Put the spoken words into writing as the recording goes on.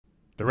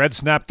The Reds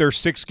snapped their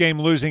 6-game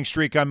losing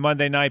streak on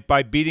Monday night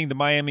by beating the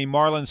Miami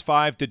Marlins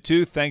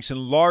 5-2, thanks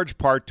in large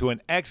part to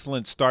an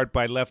excellent start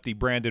by lefty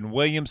Brandon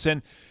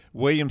Williamson.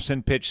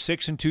 Williamson pitched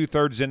 6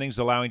 2/3 innings,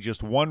 allowing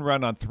just 1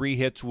 run on 3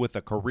 hits with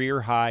a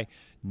career-high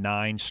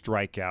 9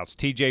 strikeouts.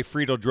 TJ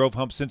Friedl drove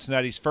home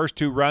Cincinnati's first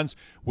 2 runs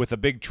with a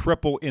big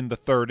triple in the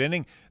 3rd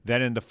inning.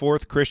 Then in the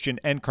 4th, Christian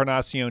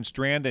Encarnacion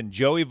Strand and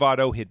Joey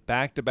Votto hit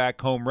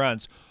back-to-back home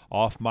runs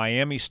off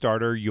Miami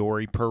starter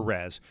Yori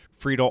Perez.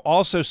 Friedl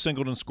also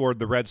singled and scored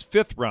the Reds'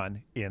 5th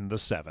run in the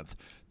 7th.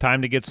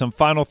 Time to get some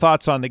final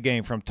thoughts on the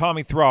game from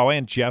Tommy Thrall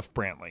and Jeff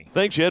Brantley.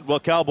 Thanks, Ed. Well,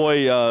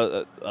 Cowboy,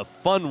 a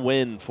fun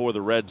win for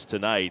the Reds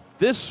tonight.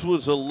 This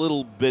was a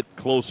little bit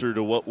closer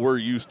to what we're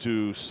used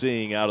to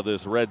seeing out of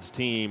this Reds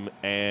team,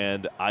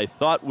 and I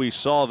thought we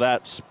saw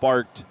that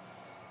sparked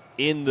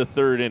in the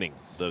 3rd inning.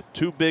 The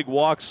 2 big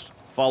walks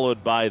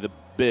followed by the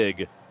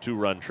big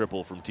 2-run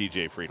triple from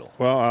TJ Friedl.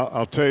 Well,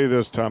 I'll tell you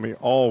this, Tommy,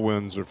 all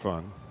wins are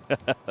fun.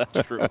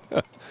 That's true.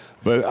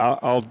 But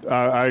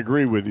I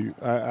agree with you.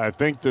 I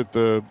think that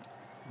the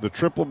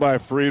triple by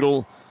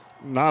Friedl,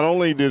 not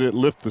only did it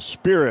lift the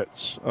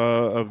spirits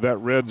of that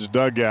Reds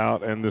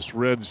dugout and this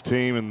Reds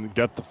team and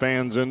got the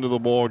fans into the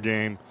ball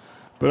game,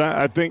 but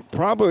I think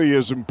probably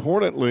as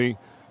importantly,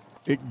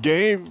 it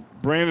gave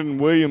Brandon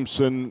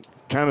Williamson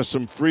kind of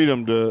some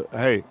freedom to,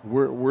 hey,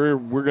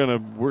 we're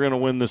gonna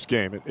win this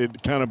game.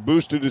 It kind of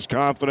boosted his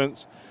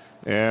confidence.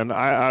 And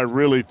I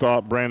really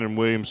thought Brandon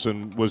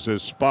Williamson was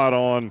as spot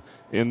on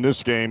in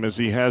this game as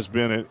he has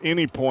been at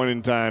any point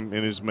in time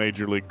in his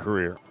major league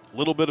career. A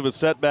little bit of a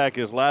setback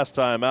his last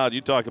time out. You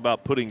talk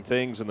about putting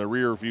things in the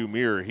rearview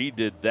mirror. He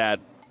did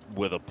that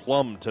with a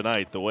plum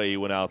tonight, the way he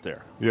went out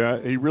there. Yeah,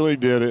 he really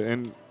did it.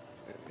 And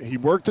he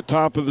worked the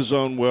top of the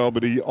zone well,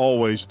 but he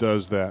always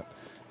does that.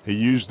 He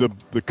used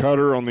the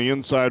cutter on the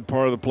inside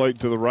part of the plate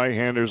to the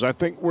right-handers. I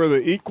think where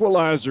the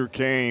equalizer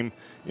came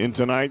in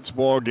tonight's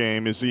ball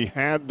game is he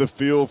had the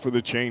feel for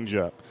the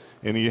changeup,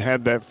 and he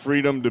had that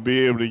freedom to be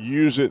able to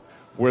use it,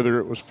 whether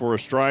it was for a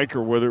strike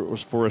or whether it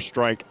was for a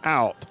strike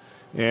out.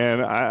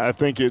 And I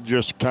think it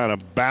just kind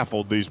of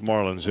baffled these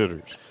Marlins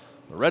hitters.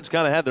 The Reds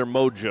kind of had their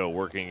mojo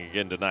working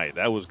again tonight.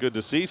 That was good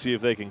to see. See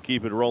if they can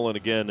keep it rolling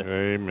again.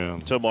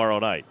 Amen. Tomorrow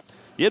night.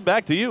 Ed,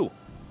 back to you.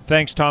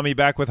 Thanks, Tommy.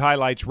 Back with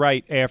highlights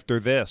right after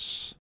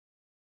this.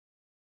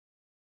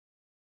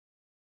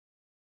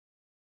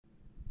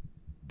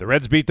 The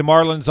Reds beat the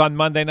Marlins on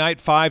Monday night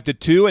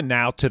 5-2, and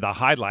now to the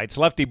highlights.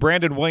 Lefty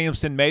Brandon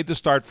Williamson made the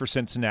start for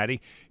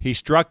Cincinnati. He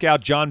struck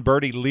out John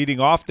Birdie leading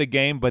off the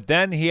game, but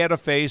then he had to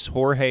face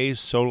Jorge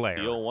Soler.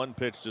 The 0-1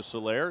 pitch to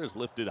Soler is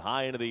lifted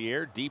high into the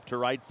air, deep to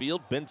right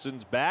field.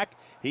 Benson's back.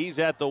 He's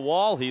at the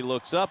wall. He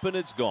looks up, and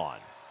it's gone.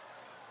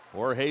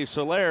 Jorge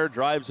Soler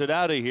drives it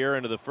out of here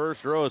into the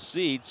first row of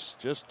seats,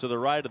 just to the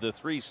right of the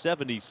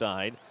 370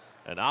 sign.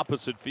 An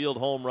opposite field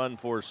home run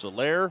for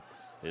Soler.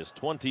 His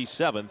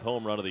 27th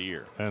home run of the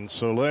year. And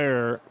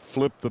Soler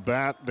flipped the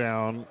bat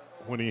down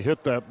when he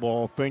hit that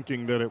ball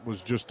thinking that it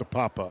was just a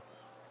pop-up.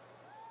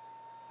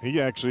 He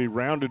actually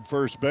rounded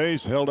first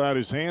base, held out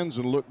his hands,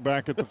 and looked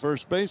back at the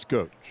first base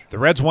coach. The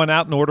Reds went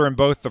out in order in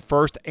both the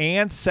 1st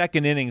and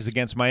 2nd innings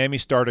against Miami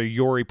starter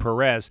Yori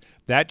Perez.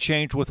 That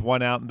changed with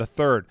 1 out in the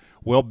 3rd.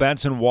 Will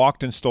Benson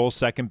walked and stole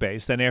second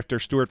base. Then after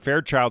Stuart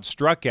Fairchild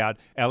struck out,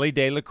 Ellie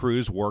De La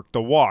Cruz worked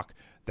the walk.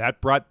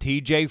 That brought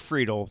TJ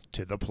Friedl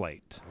to the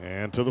plate.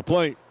 And to the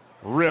plate.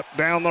 Ripped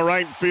down the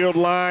right field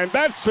line.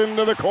 That's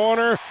into the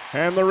corner,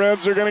 and the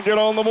Reds are going to get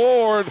on the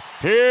board.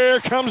 Here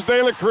comes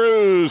De La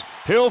Cruz.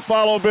 He'll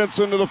follow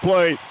Benson to the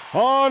plate.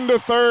 On to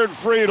third,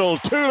 Friedl,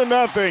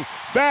 2-0.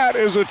 That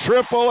is a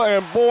triple,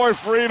 and boy,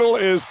 Friedl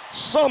is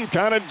some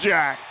kind of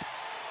jacked.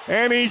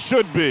 And he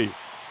should be.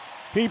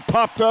 He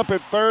popped up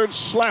at third,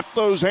 slapped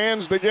those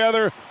hands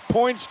together,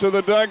 points to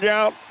the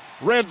dugout.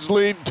 Reds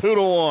lead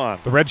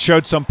 2-1. The Reds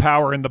showed some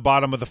power in the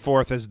bottom of the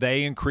 4th as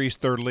they increased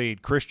their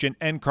lead. Christian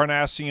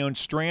Encarnacion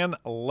Strand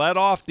led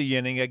off the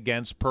inning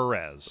against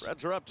Perez.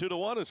 Reds are up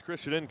 2-1 as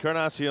Christian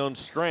Encarnacion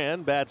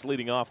Strand bats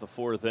leading off the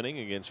 4th inning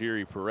against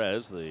Yuri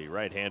Perez. The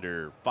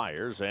right-hander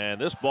fires, and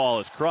this ball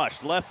is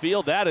crushed. Left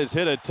field, that has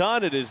hit a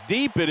ton. It is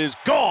deep. It is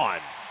gone.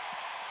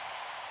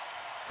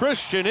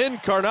 Christian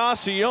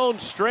Encarnacion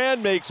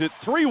Strand makes it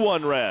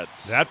 3-1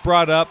 Reds. That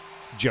brought up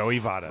Joey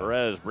Votto.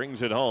 Perez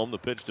brings it home. The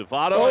pitch to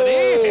Votto, and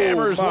he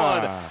hammers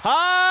one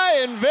high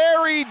and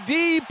very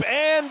deep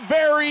and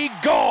very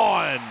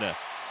gone.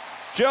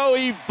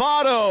 Joey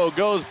Votto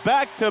goes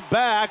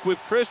back-to-back with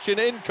Christian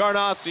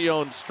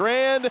Encarnacion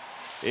Strand.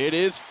 It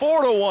is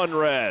 4-1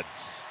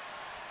 Reds.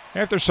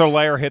 After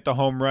Soler hit the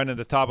home run in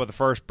the top of the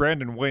 1st,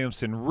 Brandon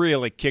Williamson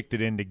really kicked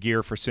it into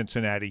gear for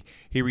Cincinnati.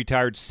 He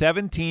retired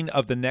 17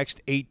 of the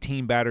next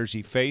 18 batters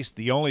he faced.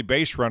 The only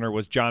base runner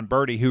was John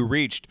Birdie, who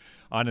reached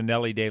on an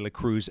Ellie De La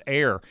Cruz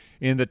error.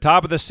 In the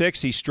top of the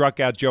 6th, he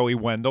struck out Joey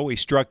Wendell. He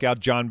struck out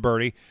John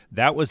Birdie.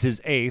 That was his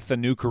 8th, a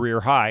new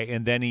career high,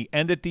 and then he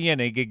ended the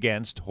inning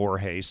against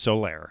Jorge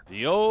Soler.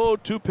 The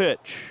 0-2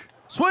 pitch.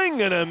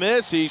 Swing and a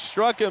miss. He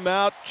struck him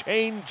out,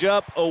 change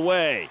up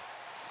away.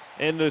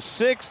 In the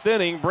 6th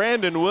inning,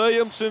 Brandon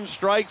Williamson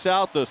strikes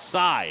out the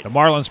side. The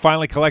Marlins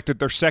finally collected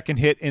their second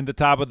hit in the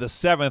top of the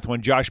 7th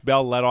when Josh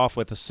Bell led off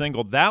with a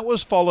single. That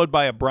was followed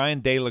by a Brian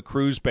De La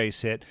Cruz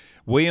base hit.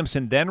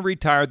 Williamson then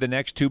retired the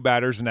next 2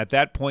 batters, and at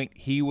that point,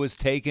 he was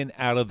taken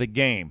out of the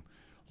game.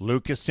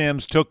 Lucas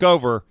Sims took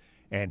over,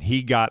 and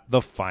he got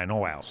the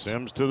final out.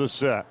 Sims to the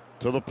set,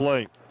 to the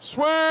plate.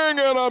 Swing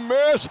and a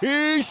miss.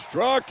 He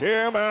struck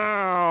him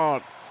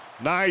out.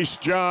 Nice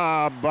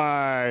job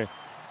by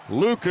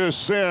Lucas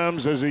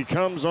Sims as he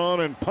comes on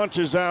and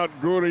punches out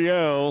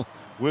Gurriel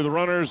with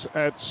runners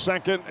at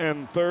second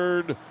and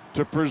third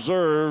to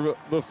preserve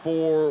the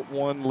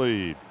 4-1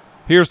 lead.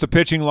 Here's the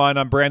pitching line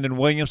on Brandon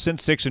Williamson.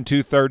 6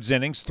 2/3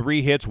 innings,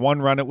 3 hits,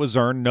 1 run it was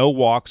earned, no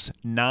walks,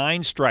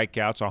 9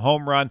 strikeouts, a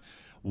home run,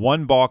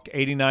 1 balk,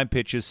 89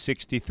 pitches,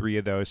 63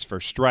 of those for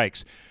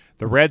strikes.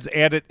 The Reds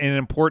added an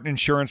important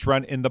insurance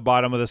run in the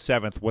bottom of the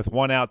 7th. With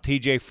 1 out,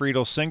 T.J.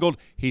 Friedl singled.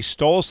 He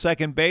stole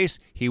second base.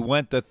 He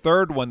went to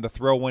third when the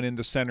throw went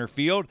into center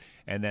field,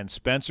 and then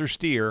Spencer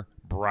Steer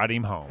brought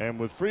him home. And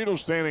with Friedl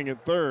standing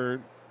at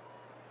third,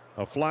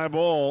 a fly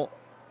ball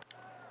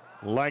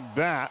like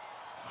that,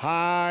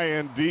 high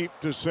and deep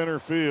to center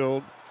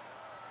field,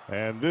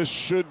 and this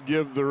should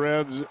give the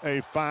Reds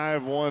a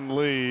 5-1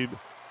 lead,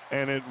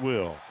 and it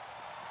will.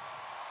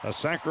 A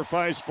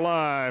sacrifice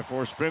fly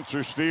for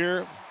Spencer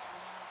Steer.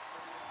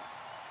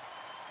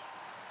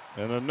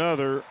 And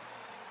another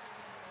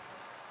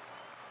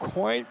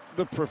quite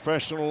the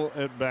professional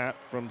at bat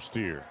from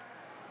Steer.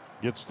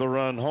 Gets the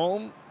run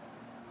home,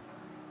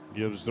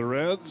 gives the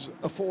Reds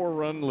a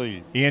 4-run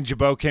lead. Ian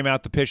Gibaut came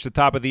out to pitch the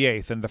top of the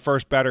 8th, and the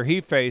first batter he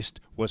faced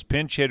was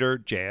pinch hitter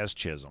Jazz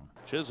Chisholm.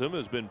 Chisholm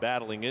has been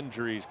battling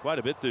injuries quite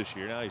a bit this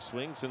year. Now he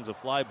swings, sends a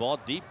fly ball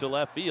deep to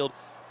left field.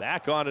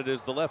 Back on it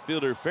is the left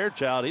fielder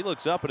Fairchild. He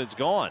looks up and it's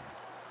gone.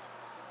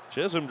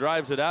 Chisholm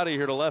drives it out of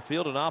here to left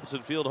field. An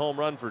opposite field home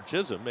run for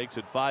Chisholm makes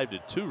it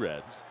 5-2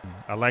 Reds.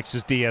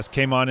 Alexis Diaz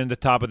came on in the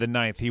top of the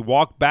 9th. He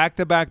walked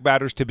back-to-back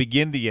batters to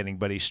begin the inning,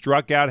 but he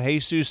struck out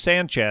Jesus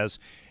Sanchez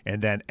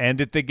and then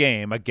ended the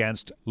game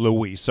against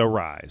Luis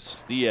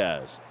Arraez.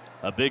 Diaz,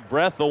 a big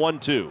breath, the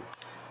 1-2.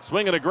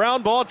 Swinging a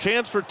ground ball,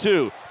 chance for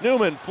 2.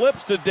 Newman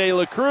flips to De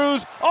La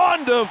Cruz,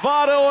 on to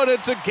Votto, and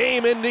it's a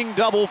game-ending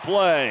double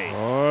play.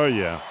 Oh,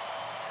 yeah.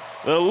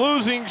 The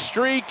losing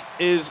streak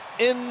is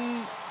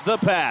in the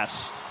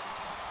past.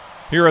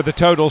 Here are the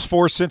totals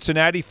for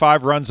Cincinnati: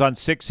 5 runs on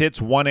 6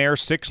 hits, 1 error,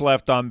 6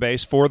 left on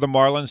base. For the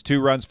Marlins,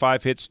 2 runs,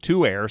 5 hits,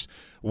 2 errors.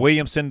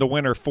 Williamson, the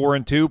winner,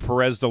 4-2.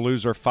 Perez, the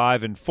loser,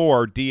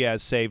 5-4.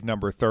 Diaz saved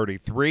number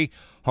 33.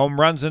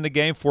 Home runs in the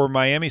game for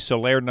Miami: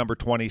 Soler, number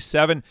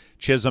 27.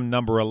 Chisholm,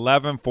 number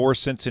 11. For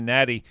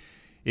Cincinnati,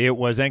 it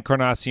was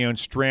Encarnacion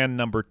Strand,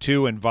 number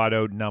 2, and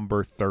Votto,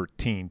 number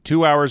 13.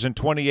 2 hours and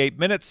 28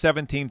 minutes,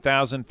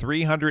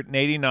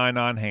 17,389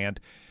 on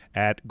hand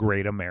at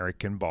Great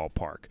American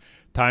Ballpark.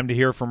 Time to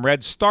hear from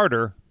Reds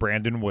starter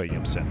Brandon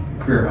Williamson.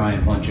 Career high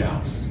in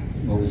punch-outs.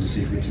 What was the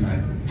secret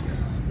tonight?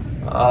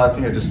 I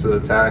think I just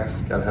attacked,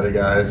 got ahead of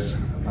guys.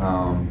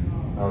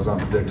 I was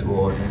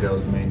unpredictable. I think that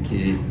was the main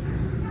key.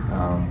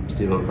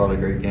 Steve-O called a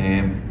great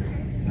game.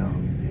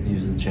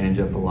 Used the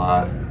changeup a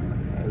lot.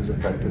 It was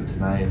effective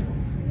tonight,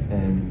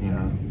 and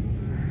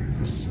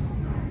just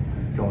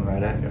going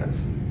right at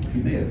guys.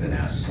 You may have been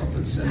asked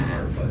something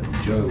similar, but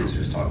Joe was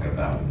just talking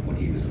about when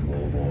he was in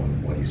Louisville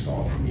and what he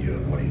saw from you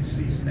and what he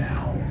sees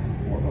now,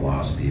 more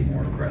velocity,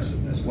 more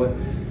aggressiveness. What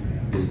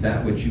is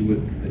that? What you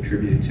would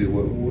attribute it to?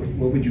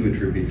 What would you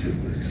attribute to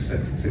the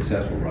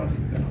successful run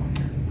you've been on?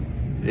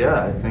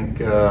 Yeah, I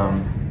think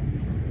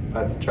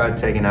I've tried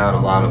taking out a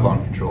lot of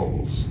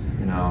uncontrollables.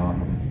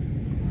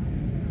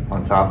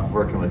 On top of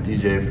working with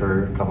DJ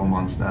for a couple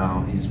months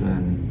now, he's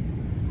been,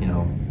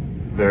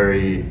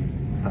 very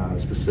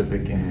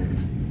specific and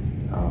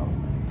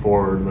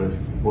forward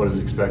with what is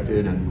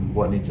expected and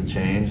what needs to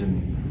change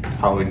and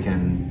how we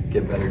can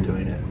get better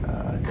doing it.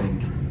 I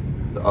think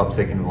the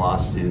uptick in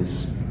velocity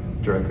is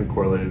directly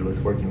correlated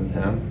with working with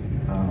him.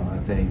 I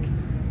think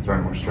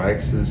throwing more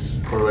strikes is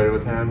correlated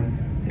with him.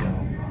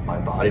 My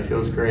body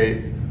feels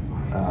great.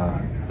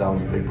 That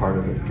was a big part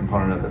of it,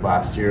 component of it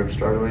last year of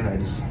struggling. I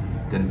just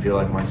didn't feel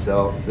like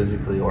myself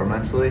physically or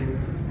mentally.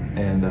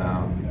 And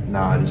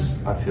now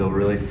I feel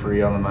really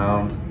free on the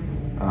mound.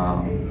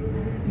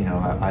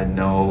 I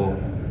know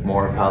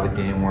more of how the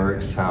game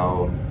works,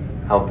 how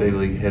big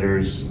league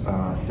hitters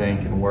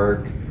think and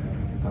work.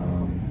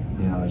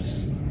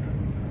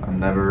 I'm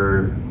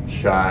never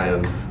shy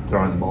of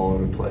throwing the ball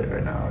over the plate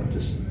right now. And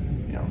just,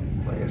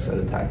 like I said,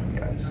 attacking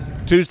guys.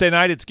 Tuesday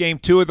night, it's game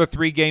 2 of the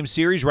 3-game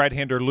series.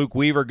 Right-hander Luke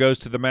Weaver goes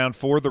to the mound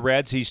for the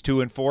Reds. He's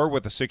 2-4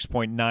 with a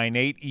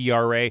 6.98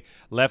 ERA.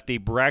 Lefty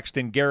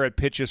Braxton Garrett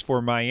pitches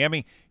for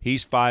Miami.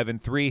 He's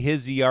 5-3.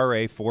 His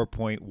ERA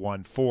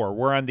 4.14.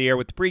 We're on the air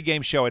with the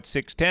pregame show at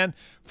 6:10.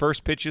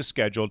 First pitch is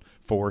scheduled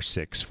for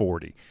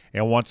 6:40.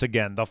 And once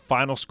again, the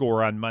final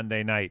score on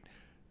Monday night: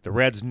 the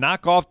Reds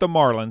knock off the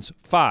Marlins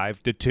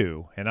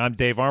 5-2. And I'm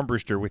Dave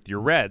Armbruster with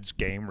your Reds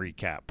game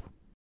recap.